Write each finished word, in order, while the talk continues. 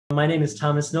My name is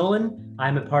Thomas Nolan.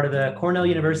 I'm a part of the Cornell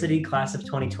University class of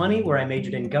 2020, where I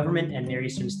majored in government and Near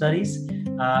Eastern studies.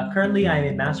 Currently, I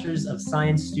am a Master's of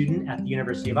Science student at the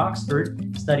University of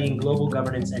Oxford, studying global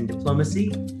governance and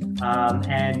diplomacy.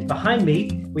 And behind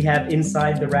me, we have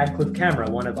Inside the Radcliffe Camera,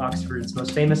 one of Oxford's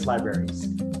most famous libraries.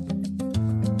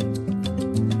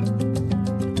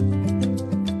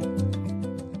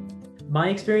 My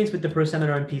experience with the Pro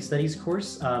Seminar on Peace Studies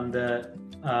course,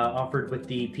 offered with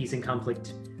the Peace and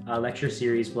Conflict lecture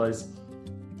series, was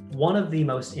one of the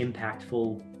most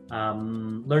impactful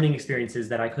learning experiences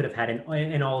that I could have had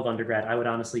in all of undergrad. I would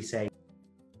honestly say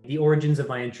the origins of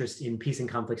my interest in peace and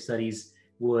conflict studies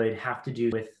would have to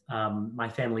do with my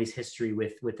family's history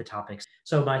with the topics.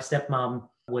 So my stepmom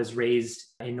was raised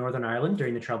in Northern Ireland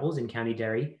during the Troubles in County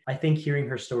Derry. I think hearing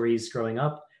her stories growing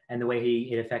up and the way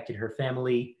it affected her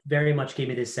family very much gave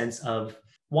me this sense of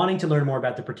wanting to learn more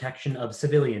about the protection of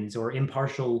civilians or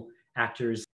impartial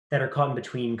actors that are caught in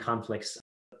between conflicts.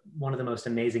 One of the most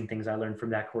amazing things I learned from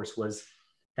that course was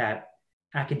that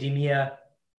academia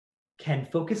can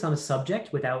focus on a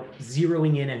subject without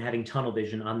zeroing in and having tunnel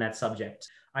vision on that subject.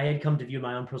 I had come to view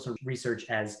my own personal research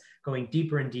as going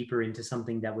deeper and deeper into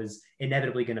something that was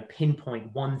inevitably going to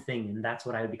pinpoint one thing, and that's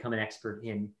what I would become an expert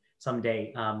in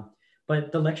someday.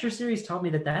 But the lecture series taught me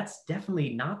that that's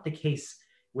definitely not the case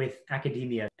with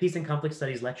academia. Peace and Conflict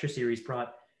Studies lecture series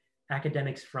brought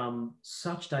academics from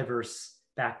such diverse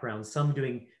backgrounds, some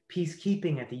doing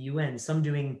peacekeeping at the UN, some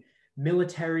doing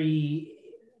military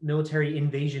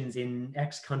invasions in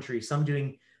X country, some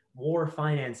doing war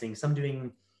financing, some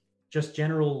doing just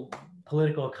general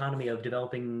political economy of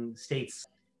developing states.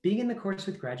 Being in the course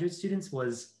with graduate students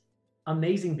was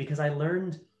amazing because I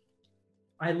learned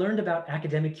about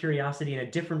academic curiosity in a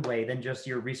different way than just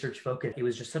your research focus. It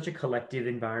was just such a collective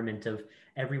environment of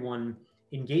everyone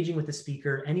engaging with the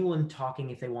speaker, anyone talking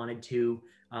if they wanted to,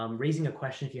 raising a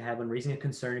question if you had one, raising a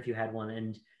concern if you had one.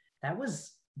 And that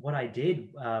was what I did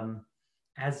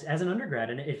as an undergrad.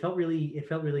 And it felt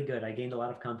really good. I gained a lot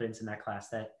of confidence in that class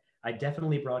that I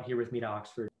definitely brought here with me to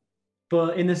Oxford.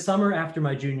 But in the summer after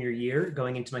my junior year,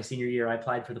 going into my senior year, I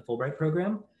applied for the Fulbright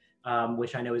program,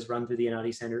 which I know is run through the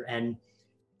Einaudi Center. And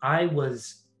I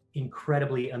was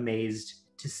incredibly amazed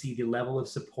to see the level of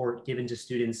support given to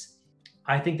students.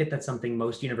 I think that that's something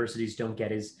most universities don't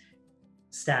get, is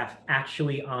staff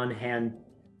actually on hand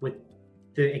with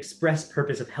the express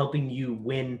purpose of helping you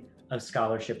win a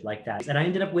scholarship like that. And I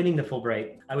ended up winning the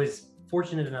Fulbright. I was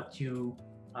fortunate enough to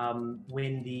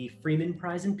win the Freeman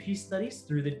Prize in Peace Studies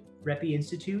through the Reppy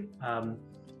Institute,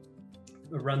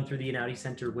 run through the Einaudi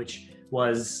Center, which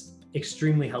was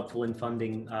extremely helpful in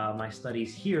funding my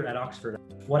studies here at Oxford.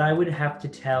 What I would have to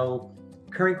tell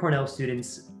current Cornell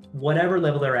students, whatever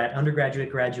level they're at,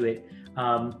 undergraduate, graduate,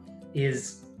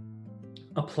 is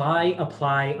apply.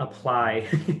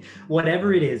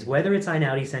 Whatever it is, whether it's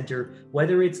Einaudi Center,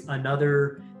 whether it's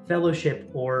another fellowship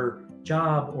or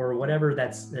job or whatever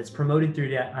that's promoted through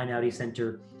the Einaudi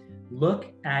Center,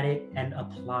 look at it and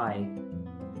apply.